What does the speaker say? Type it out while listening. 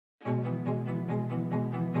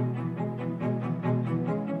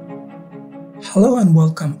Hello and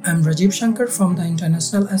welcome. I'm Rajiv Shankar from the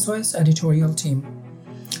International SOS editorial team.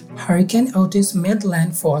 Hurricane Otis made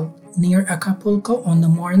landfall near Acapulco on the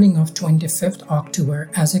morning of 25th October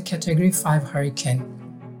as a Category 5 hurricane.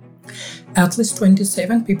 At least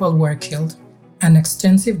 27 people were killed, and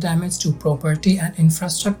extensive damage to property and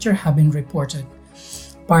infrastructure have been reported,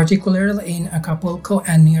 particularly in Acapulco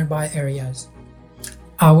and nearby areas.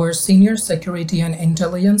 Our Senior Security and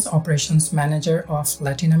Intelligence Operations Manager of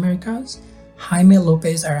Latin Americas, Jaime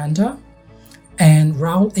Lopez-Aranda, and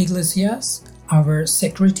Raul Iglesias, our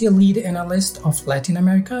Security Lead Analyst of Latin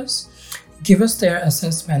Americas, give us their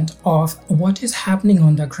assessment of what is happening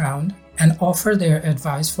on the ground and offer their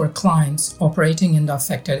advice for clients operating in the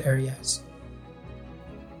affected areas.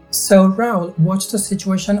 So, Raul, what's the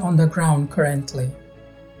situation on the ground currently?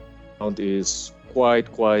 It is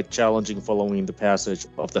quite challenging following the passage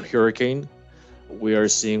of the hurricane. We are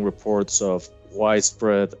seeing reports of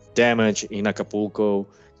widespread damage in Acapulco,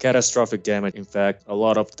 catastrophic damage. In fact, a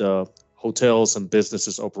lot of the hotels and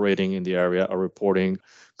businesses operating in the area are reporting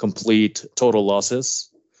complete total losses.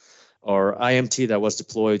 Our IMT that was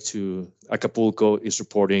deployed to Acapulco is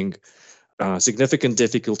reporting significant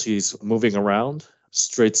difficulties moving around.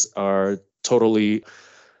 Streets are totally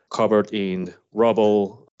covered in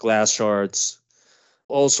rubble, glass shards,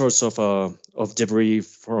 all sorts of debris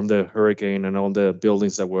from the hurricane and all the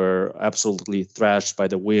buildings that were absolutely thrashed by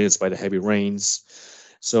the winds, by the heavy rains.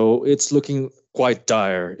 So it's looking quite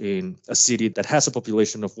dire in a city that has a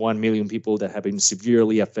population of 1 million people that have been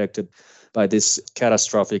severely affected by this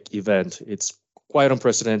catastrophic event. It's quite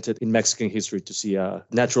unprecedented in Mexican history to see a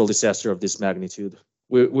natural disaster of this magnitude.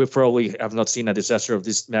 We probably have not seen a disaster of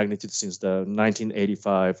this magnitude since the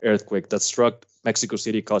 1985 earthquake that struck Mexico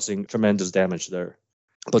City, causing tremendous damage there.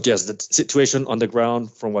 But yes, the situation on the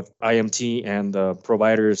ground from what IMT and the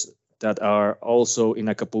providers that are also in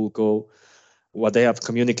Acapulco, what they have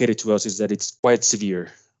communicated to us is that it's quite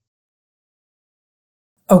severe.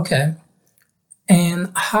 Okay.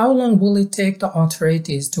 And how long will it take the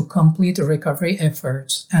authorities to complete recovery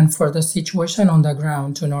efforts and for the situation on the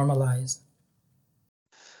ground to normalize?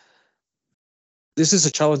 This is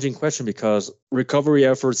a challenging question because recovery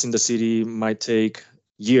efforts in the city might take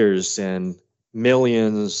years and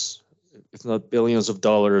millions, if not billions of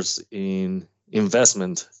dollars in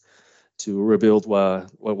investment to rebuild what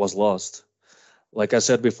was lost. Like I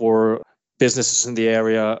said before, businesses in the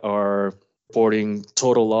area are reporting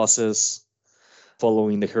total losses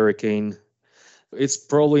following the hurricane. It's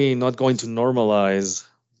probably not going to normalize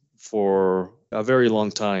for a very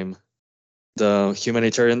long time. The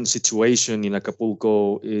humanitarian situation in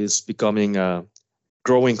Acapulco is becoming a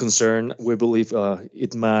growing concern. We believe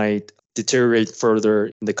it might deteriorate further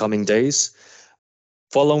in the coming days.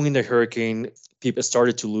 Following the hurricane, people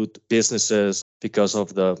started to loot businesses because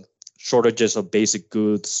of the shortages of basic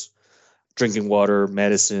goods, drinking water,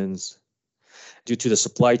 medicines, due to the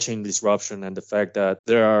supply chain disruption and the fact that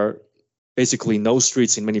there are basically no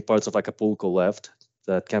streets in many parts of Acapulco left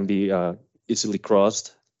that can be easily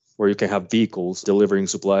crossed, where you can have vehicles delivering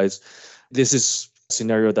supplies. This is a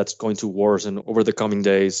scenario that's going to worsen over the coming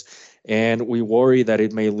days, and we worry that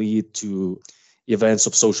it may lead to events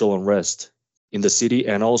of social unrest in the city,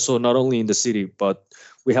 and also not only in the city, but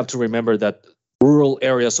we have to remember that rural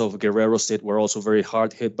areas of Guerrero state were also very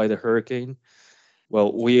hard hit by the hurricane.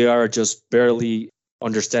 Well, we are just barely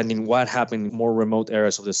understanding what happened in more remote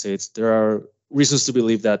areas of the states. There are reasons to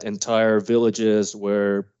believe that entire villages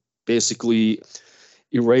were basically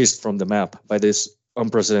erased from the map by this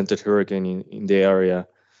unprecedented hurricane in the area.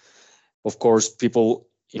 Of course, people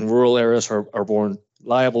in rural areas are born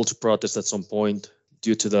liable to protest at some point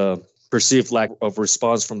due to the perceived lack of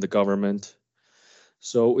response from the government.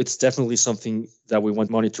 So it's definitely something that we want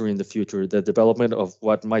to monitor in the future, the development of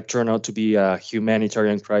what might turn out to be a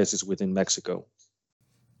humanitarian crisis within Mexico.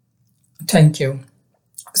 Thank you.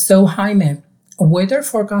 So, Jaime, weather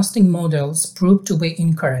forecasting models proved to be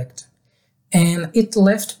incorrect, and it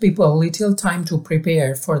left people little time to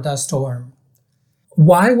prepare for the storm.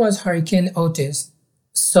 Why was Hurricane Otis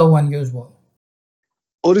so unusual?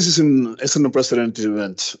 Otis is an unprecedented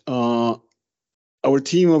event. Our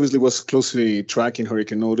team obviously was closely tracking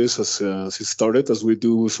Hurricane Otis as it started, as we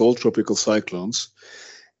do with all tropical cyclones.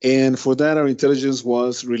 And for that, our intelligence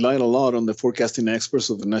was relying a lot on the forecasting experts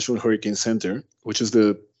of the National Hurricane Center, which is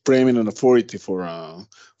the preeminent authority for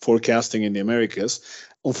forecasting in the Americas.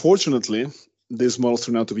 Unfortunately, these models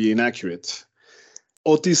turned out to be inaccurate.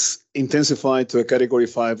 Otis intensified to a Category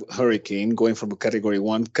 5 hurricane, going from a Category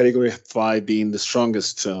 1, Category 5 being the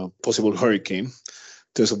strongest possible hurricane in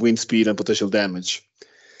terms of wind speed and potential damage.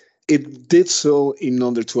 It did so in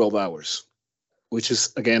under 12 hours. which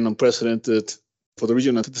is, again, unprecedented for the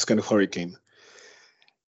region of this kind of hurricane.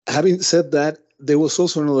 Having said that, there was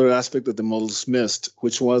also another aspect that the models missed,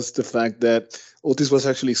 which was the fact that Otis was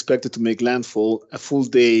actually expected to make landfall a full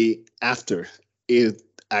day after it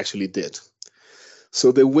actually did.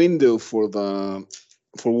 So the window for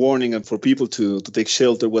warning and for people to take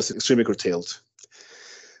shelter was extremely curtailed.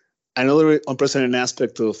 Another unprecedented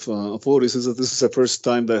aspect of Otis is that this is the first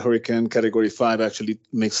time that Hurricane Category 5 actually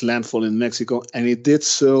makes landfall in Mexico, and it did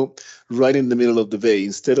so right in the middle of the bay.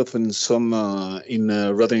 Instead of in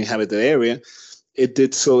a rather inhabited area, it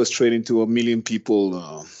did so straight into a million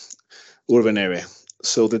people urban area.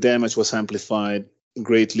 So the damage was amplified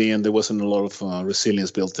greatly, and there wasn't a lot of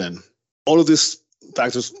resilience built in. All of these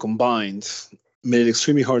factors combined made it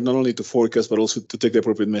extremely hard not only to forecast, but also to take the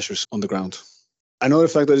appropriate measures on the ground. Another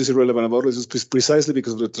fact that is irrelevant about it is precisely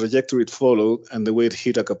because of the trajectory it followed and the way it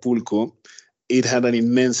hit Acapulco, it had an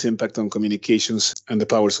immense impact on communications and the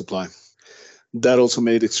power supply. That also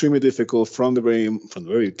made it extremely difficult from the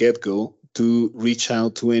very get-go to reach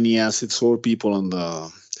out to any assets or people on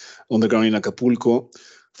the ground in Acapulco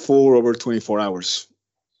for over 24 hours.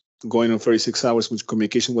 Going on 36 hours, which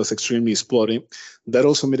communication was extremely spotty. That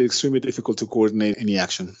also made it extremely difficult to coordinate any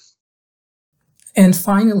action. And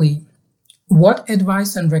finally, what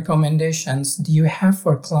advice and recommendations do you have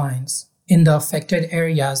for clients in the affected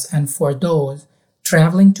areas and for those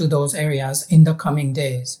traveling to those areas in the coming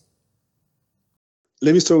days?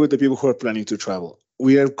 Let me start with the people who are planning to travel.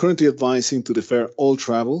 We are currently advising to defer all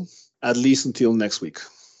travel, at least until next week.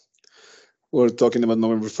 We're talking about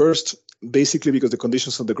November 1st, basically because the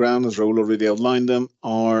conditions on the ground, as Raul already outlined them,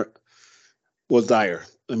 are, well, dire.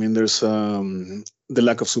 I mean, there's the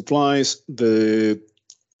lack of supplies, the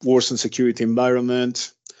worsened security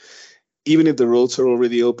environment. Even if the roads are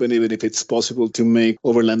already open, even if it's possible to make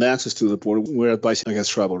overland access to the port, we're advising against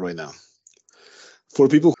travel right now. For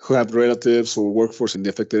people who have relatives or workforce in the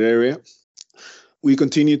affected area, we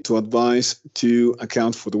continue to advise to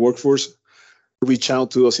account for the workforce, reach out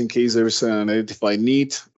to us in case there's an identified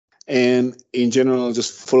need, and in general,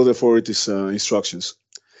 just follow the authorities' instructions.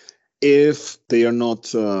 If they are not,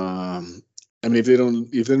 if they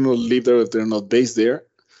don't live there, if they're not based there,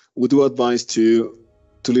 we do advise to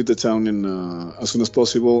leave the town as soon as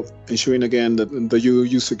possible, ensuring again that you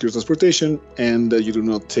use secure transportation and that you do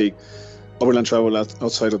not take overland travel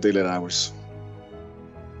outside of daylight hours.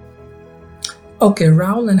 Okay,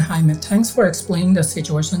 Raul and Jaime, thanks for explaining the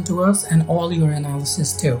situation to us and all your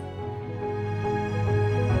analysis too.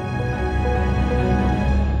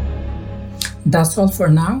 That's all for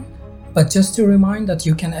now, but just to remind that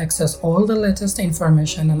you can access all the latest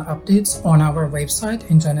information and updates on our website,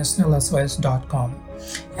 internationalsos.com.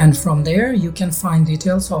 And from there, you can find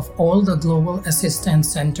details of all the global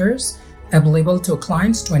assistance centers available to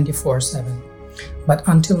clients 24/7. But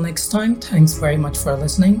until next time, thanks very much for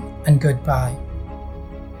listening and goodbye.